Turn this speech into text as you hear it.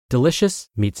Delicious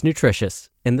meets nutritious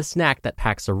in the snack that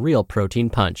packs a real protein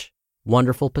punch.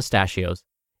 Wonderful Pistachios.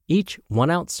 Each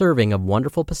 1-ounce serving of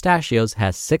Wonderful Pistachios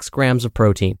has 6 grams of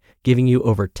protein, giving you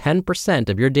over 10%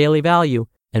 of your daily value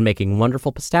and making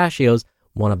Wonderful Pistachios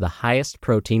one of the highest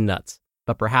protein nuts.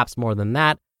 But perhaps more than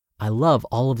that, I love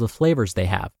all of the flavors they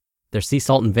have. Their sea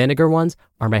salt and vinegar ones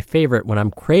are my favorite when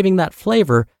I'm craving that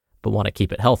flavor but want to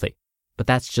keep it healthy. But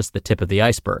that's just the tip of the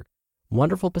iceberg.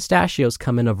 Wonderful Pistachios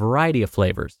come in a variety of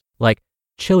flavors, like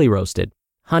chili roasted,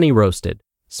 honey roasted,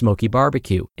 smoky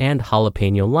barbecue, and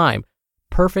jalapeno lime,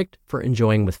 perfect for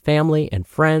enjoying with family and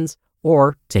friends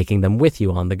or taking them with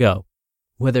you on the go.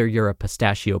 Whether you're a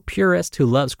pistachio purist who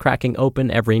loves cracking open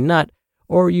every nut,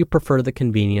 or you prefer the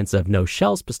convenience of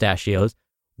no-shells pistachios,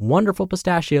 Wonderful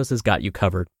Pistachios has got you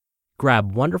covered.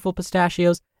 Grab Wonderful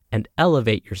Pistachios and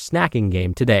elevate your snacking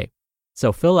game today.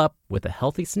 So fill up with a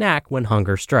healthy snack when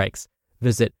hunger strikes.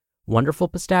 Visit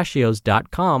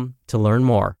wonderfulpistachios.com to learn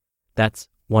more. That's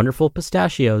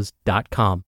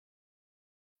wonderfulpistachios.com.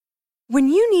 When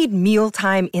you need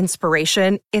mealtime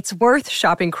inspiration, it's worth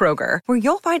shopping Kroger, where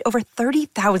you'll find over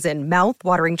 30,000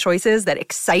 mouth-watering choices that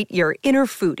excite your inner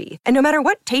foodie. And no matter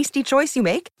what tasty choice you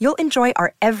make, you'll enjoy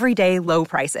our everyday low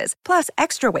prices, plus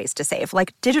extra ways to save,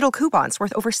 like digital coupons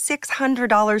worth over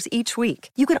 $600 each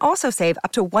week. You can also save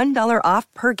up to $1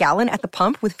 off per gallon at the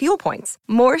pump with fuel points.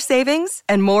 More savings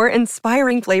and more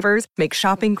inspiring flavors make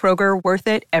shopping Kroger worth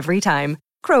it every time.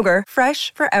 Kroger,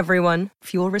 fresh for everyone.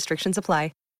 Fuel restrictions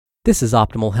apply. This is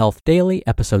Optimal Health Daily,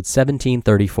 episode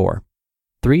 1734.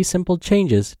 3 Simple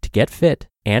Changes to Get Fit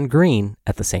and Green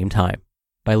at the Same Time,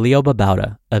 by Leo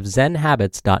Babauta of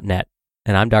ZenHabits.net.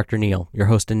 And I'm Dr. Neil, your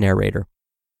host and narrator.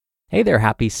 Hey there,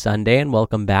 happy Sunday, and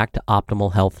welcome back to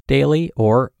Optimal Health Daily,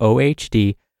 or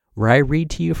OHD, where I read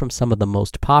to you from some of the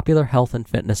most popular health and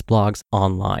fitness blogs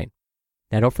online.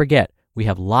 Now don't forget, we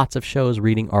have lots of shows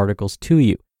reading articles to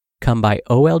you. Come by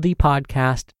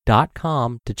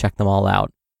oldpodcast.com to check them all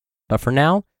out. But for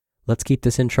now, let's keep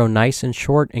this intro nice and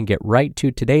short and get right to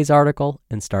today's article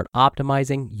and start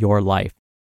optimizing your life.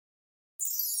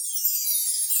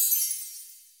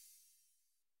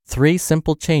 3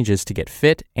 Simple Changes to Get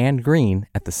Fit and Green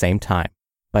at the Same Time,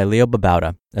 by Leo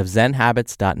Babauta of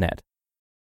ZenHabits.net.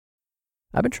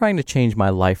 I've been trying to change my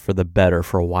life for the better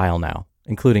for a while now,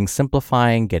 including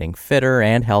simplifying, getting fitter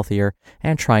and healthier,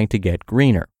 and trying to get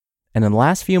greener. And in the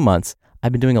last few months,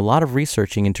 I've been doing a lot of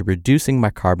researching into reducing my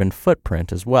carbon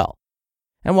footprint as well.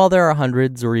 And while there are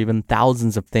hundreds or even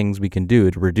thousands of things we can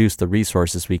do to reduce the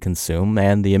resources we consume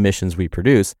and the emissions we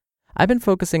produce, I've been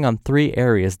focusing on 3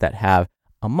 areas that have,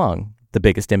 among, the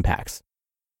biggest impacts.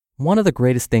 One of the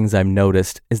greatest things I've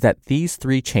noticed is that these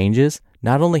 3 changes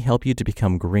not only help you to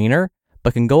become greener,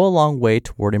 but can go a long way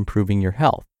toward improving your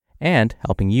health and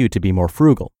helping you to be more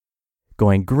frugal.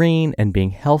 Going green and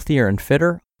being healthier and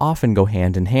fitter often go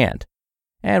hand in hand.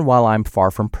 And while I'm far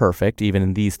from perfect, even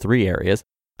in these 3 areas,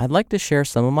 I'd like to share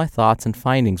some of my thoughts and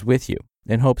findings with you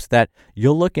in hopes that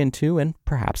you'll look into and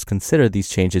perhaps consider these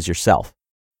changes yourself.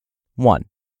 1.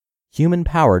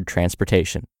 Human-powered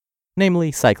transportation,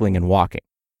 namely cycling and walking.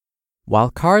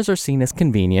 While cars are seen as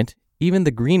convenient, even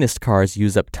the greenest cars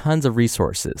use up tons of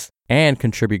resources and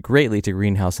contribute greatly to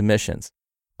greenhouse emissions.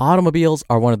 Automobiles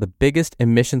are one of the biggest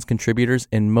emissions contributors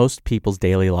in most people's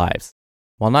daily lives.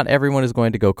 While not everyone is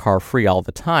going to go car-free all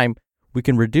the time, we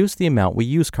can reduce the amount we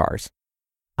use cars.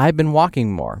 I've been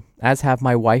walking more, as have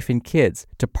my wife and kids,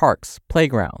 to parks,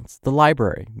 playgrounds, the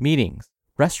library, meetings,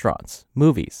 restaurants,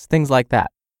 movies, things like that.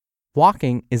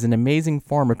 Walking is an amazing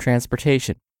form of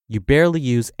transportation. You barely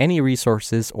use any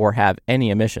resources or have any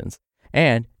emissions,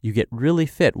 and you get really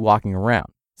fit walking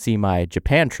around. See my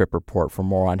Japan trip report for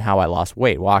more on how I lost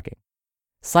weight walking.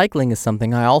 Cycling is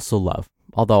something I also love.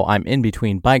 Although I'm in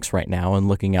between bikes right now and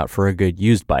looking out for a good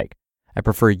used bike. I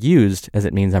prefer used as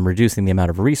it means I'm reducing the amount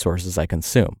of resources I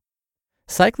consume.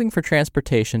 Cycling for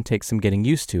transportation takes some getting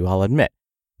used to, I'll admit,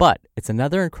 but it's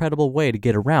another incredible way to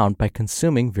get around by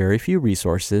consuming very few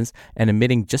resources and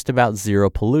emitting just about zero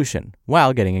pollution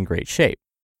while getting in great shape.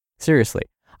 Seriously,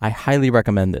 I highly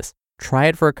recommend this. Try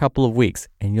it for a couple of weeks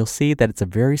and you'll see that it's a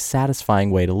very satisfying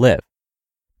way to live.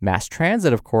 Mass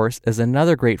transit, of course, is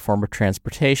another great form of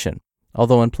transportation.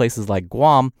 Although in places like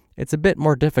Guam, it's a bit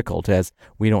more difficult as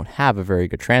we don't have a very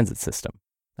good transit system.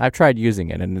 I've tried using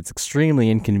it and it's extremely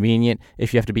inconvenient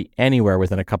if you have to be anywhere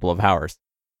within a couple of hours.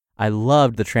 I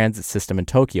loved the transit system in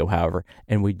Tokyo, however,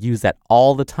 and would use that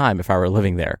all the time if I were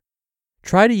living there.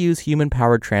 Try to use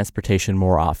human-powered transportation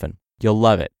more often. You'll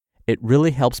love it. It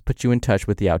really helps put you in touch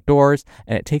with the outdoors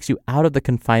and it takes you out of the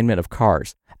confinement of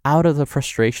cars, out of the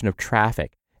frustration of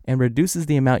traffic, and reduces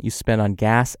the amount you spend on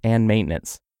gas and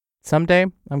maintenance. Someday,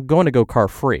 I'm going to go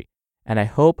car-free, and I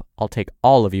hope I'll take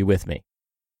all of you with me.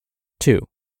 2.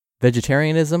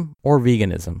 Vegetarianism or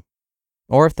veganism.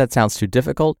 Or if that sounds too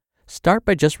difficult, start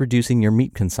by just reducing your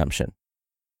meat consumption.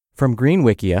 From Green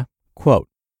Wikia, quote,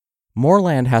 "More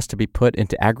land has to be put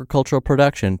into agricultural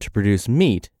production to produce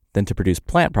meat than to produce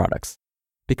plant products.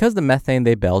 Because the methane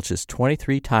they belch is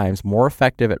 23 times more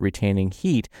effective at retaining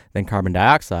heat than carbon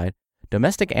dioxide,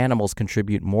 domestic animals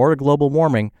contribute more to global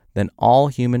warming than all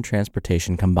human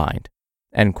transportation combined."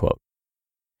 End quote.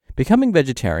 Becoming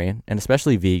vegetarian, and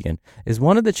especially vegan, is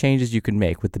one of the changes you can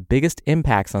make with the biggest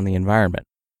impacts on the environment.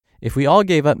 If we all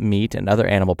gave up meat and other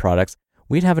animal products,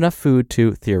 we'd have enough food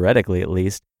to, theoretically at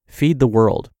least, feed the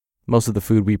world. Most of the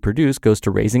food we produce goes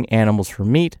to raising animals for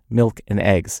meat, milk, and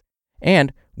eggs.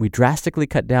 And we drastically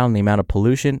cut down the amount of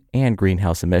pollution and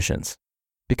greenhouse emissions.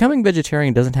 Becoming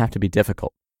vegetarian doesn't have to be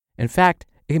difficult. In fact,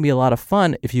 it can be a lot of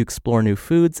fun if you explore new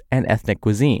foods and ethnic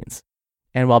cuisines.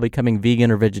 And while becoming vegan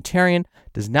or vegetarian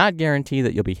does not guarantee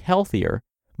that you'll be healthier,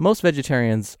 most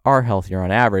vegetarians are healthier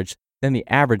on average than the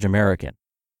average American.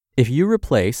 If you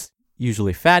replace,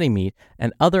 usually fatty meat,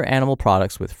 and other animal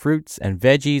products with fruits and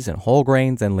veggies and whole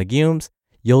grains and legumes,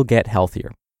 you'll get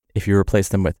healthier. If you replace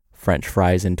them with French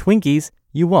fries and Twinkies,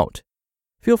 you won't.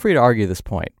 Feel free to argue this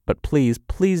point, but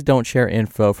please don't share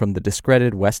info from the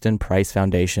discredited Weston Price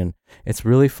Foundation. It's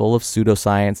really full of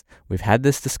pseudoscience. We've had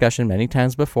this discussion many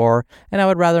times before, and I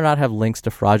would rather not have links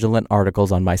to fraudulent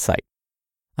articles on my site.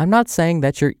 I'm not saying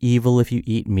that you're evil if you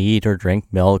eat meat or drink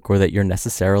milk or that you're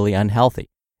necessarily unhealthy.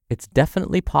 It's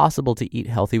definitely possible to eat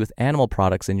healthy with animal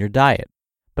products in your diet,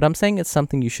 but I'm saying it's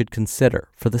something you should consider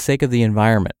for the sake of the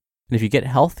environment. And if you get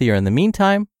healthier in the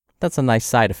meantime, that's a nice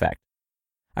side effect.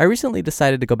 I recently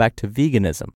decided to go back to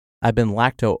veganism. I've been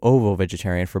lacto-ovo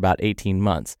vegetarian for about 18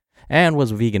 months and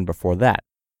was vegan before that.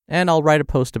 And I'll write a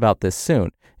post about this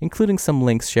soon, including some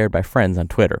links shared by friends on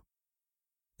Twitter.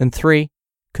 And 3,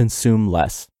 consume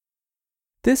less.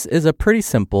 This is a pretty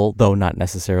simple, though not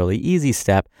necessarily easy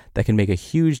step that can make a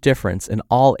huge difference in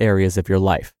all areas of your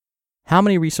life. How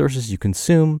many resources you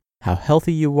consume, how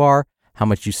healthy you are, how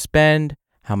much you spend,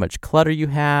 how much clutter you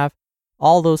have,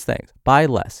 all those things. Buy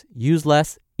less, use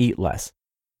less, eat less.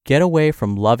 Get away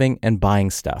from loving and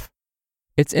buying stuff.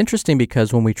 It's interesting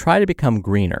because when we try to become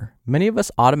greener, many of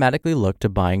us automatically look to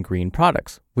buying green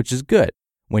products, which is good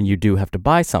when you do have to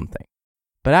buy something.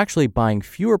 But actually buying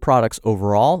fewer products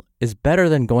overall is better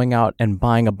than going out and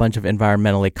buying a bunch of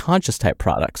environmentally conscious type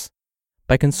products.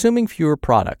 By consuming fewer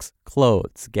products,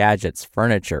 clothes, gadgets,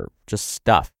 furniture, just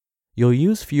stuff, you'll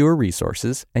use fewer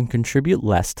resources and contribute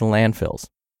less to landfills.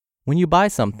 When you buy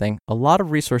something, a lot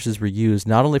of resources were used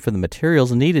not only for the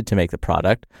materials needed to make the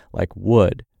product, like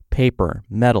wood, paper,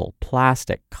 metal,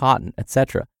 plastic, cotton,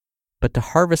 etc., but to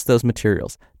harvest those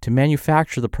materials, to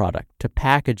manufacture the product, to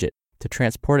package it, to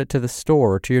transport it to the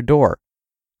store or to your door.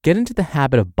 Get into the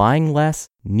habit of buying less,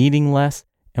 needing less,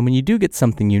 and when you do get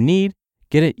something you need,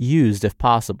 get it used if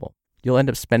possible. You'll end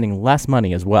up spending less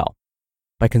money as well.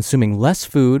 By consuming less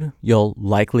food, you'll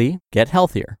likely get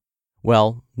healthier.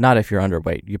 Well, not if you're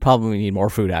underweight. You probably need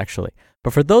more food actually.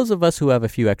 But for those of us who have a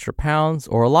few extra pounds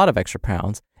or a lot of extra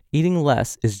pounds, eating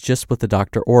less is just what the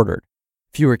doctor ordered.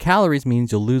 Fewer calories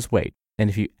means you'll lose weight. And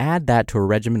if you add that to a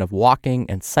regimen of walking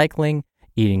and cycling,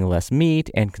 eating less meat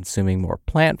and consuming more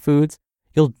plant foods,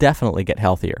 you'll definitely get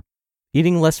healthier.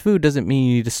 Eating less food doesn't mean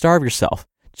you need to starve yourself.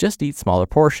 Just eat smaller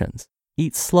portions.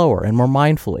 Eat slower and more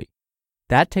mindfully.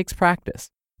 That takes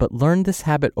practice. But learn this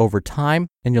habit over time,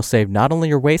 and you'll save not only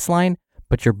your waistline,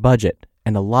 but your budget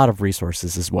and a lot of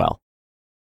resources as well.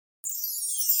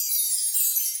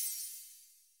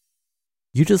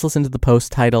 You just listened to the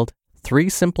post titled 3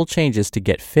 Simple Changes to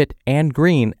Get Fit and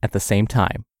Green at the Same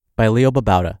Time by Leo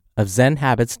Babauta of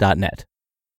ZenHabits.net.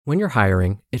 When you're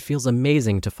hiring, it feels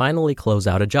amazing to finally close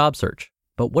out a job search.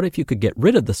 But what if you could get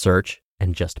rid of the search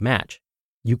and just match?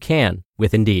 You can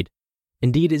with Indeed.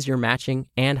 Indeed is your matching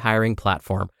and hiring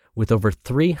platform with over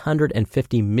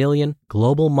 350 million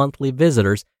global monthly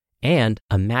visitors and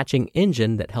a matching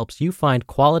engine that helps you find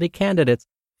quality candidates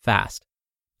fast.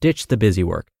 Ditch the busy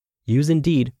work. Use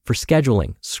Indeed for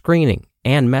scheduling, screening,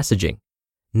 and messaging.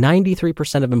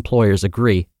 93% of employers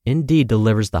agree Indeed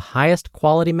delivers the highest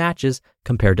quality matches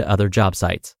compared to other job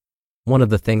sites. One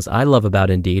of the things I love about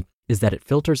Indeed is that it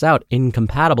filters out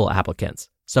incompatible applicants.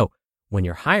 So when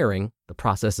you're hiring, the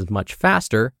process is much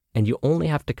faster and you only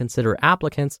have to consider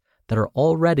applicants that are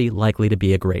already likely to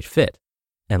be a great fit.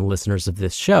 And listeners of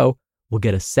this show will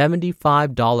get a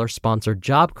 $75 sponsored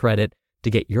job credit to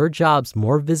get your jobs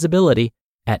more visibility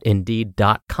at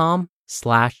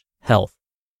Indeed.com/health.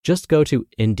 Just go to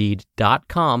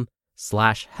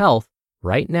Indeed.com/health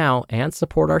right now and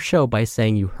support our show by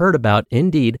saying you heard about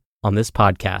Indeed on this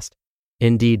podcast.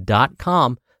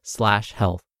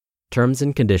 Indeed.com/health. Terms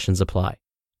and conditions apply.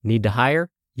 Need to hire?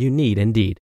 You need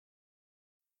Indeed.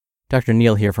 Dr.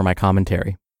 Neil here for my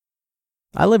commentary.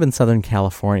 I live in Southern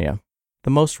California, the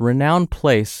most renowned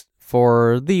place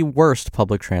for the worst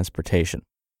public transportation.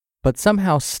 But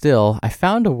somehow still, I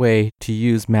found a way to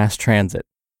use mass transit.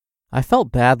 I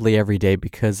felt badly every day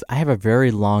because I have a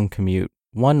very long commute.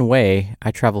 One way,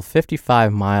 I travel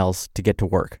 55 miles to get to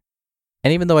work.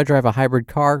 And even though I drive a hybrid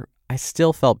car, I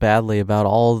still felt badly about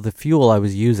all the fuel I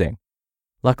was using.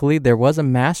 Luckily, there was a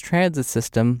mass transit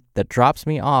system that drops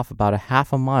me off about a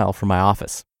half a mile from my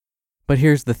office. But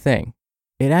here's the thing.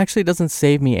 It actually doesn't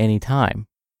save me any time.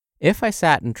 If I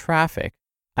sat in traffic,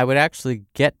 I would actually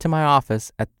get to my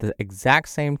office at the exact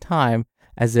same time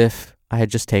as if I had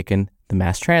just taken the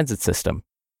mass transit system.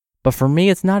 But for me,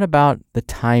 it's not about the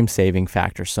time-saving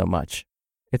factor so much.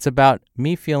 It's about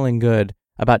me feeling good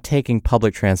about taking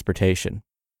public transportation.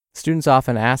 Students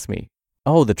often ask me,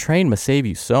 "Oh, the train must save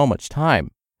you so much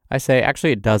time." I say,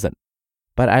 actually, it doesn't.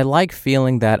 But I like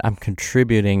feeling that I'm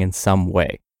contributing in some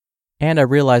way. And I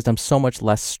realized I'm so much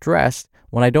less stressed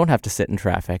when I don't have to sit in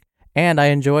traffic, and I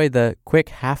enjoy the quick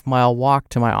half-mile walk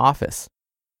to my office.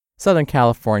 Southern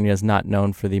California is not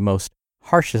known for the most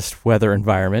harshest weather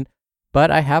environment,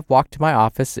 but I have walked to my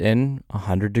office in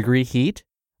 100-degree heat.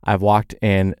 I've walked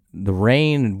in the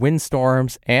rain and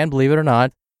windstorms, and believe it or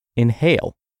not, in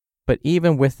hail. But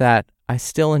even with that, I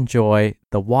still enjoy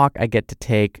the walk I get to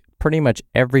take pretty much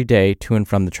every day to and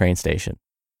from the train station.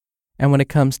 And when it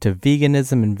comes to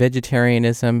veganism and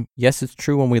vegetarianism, yes, it's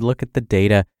true when we look at the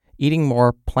data, eating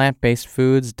more plant-based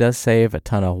foods does save a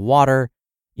ton of water,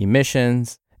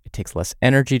 emissions, it takes less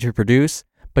energy to produce,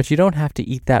 but you don't have to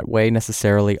eat that way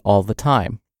necessarily all the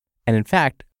time. And in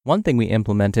fact, one thing we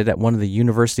implemented at one of the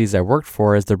universities I worked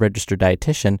for as the registered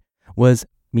dietitian was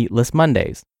meatless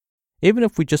Mondays. Even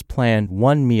if we just planned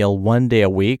one meal one day a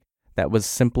week that was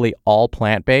simply all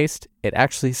plant-based, it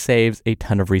actually saves a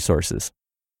ton of resources.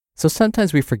 So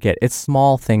sometimes we forget it's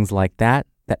small things like that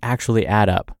that actually add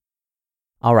up.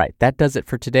 All right, that does it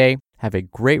for today. Have a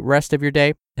great rest of your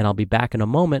day, and I'll be back in a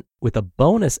moment with a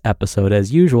bonus episode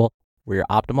as usual where your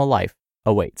optimal life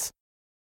awaits.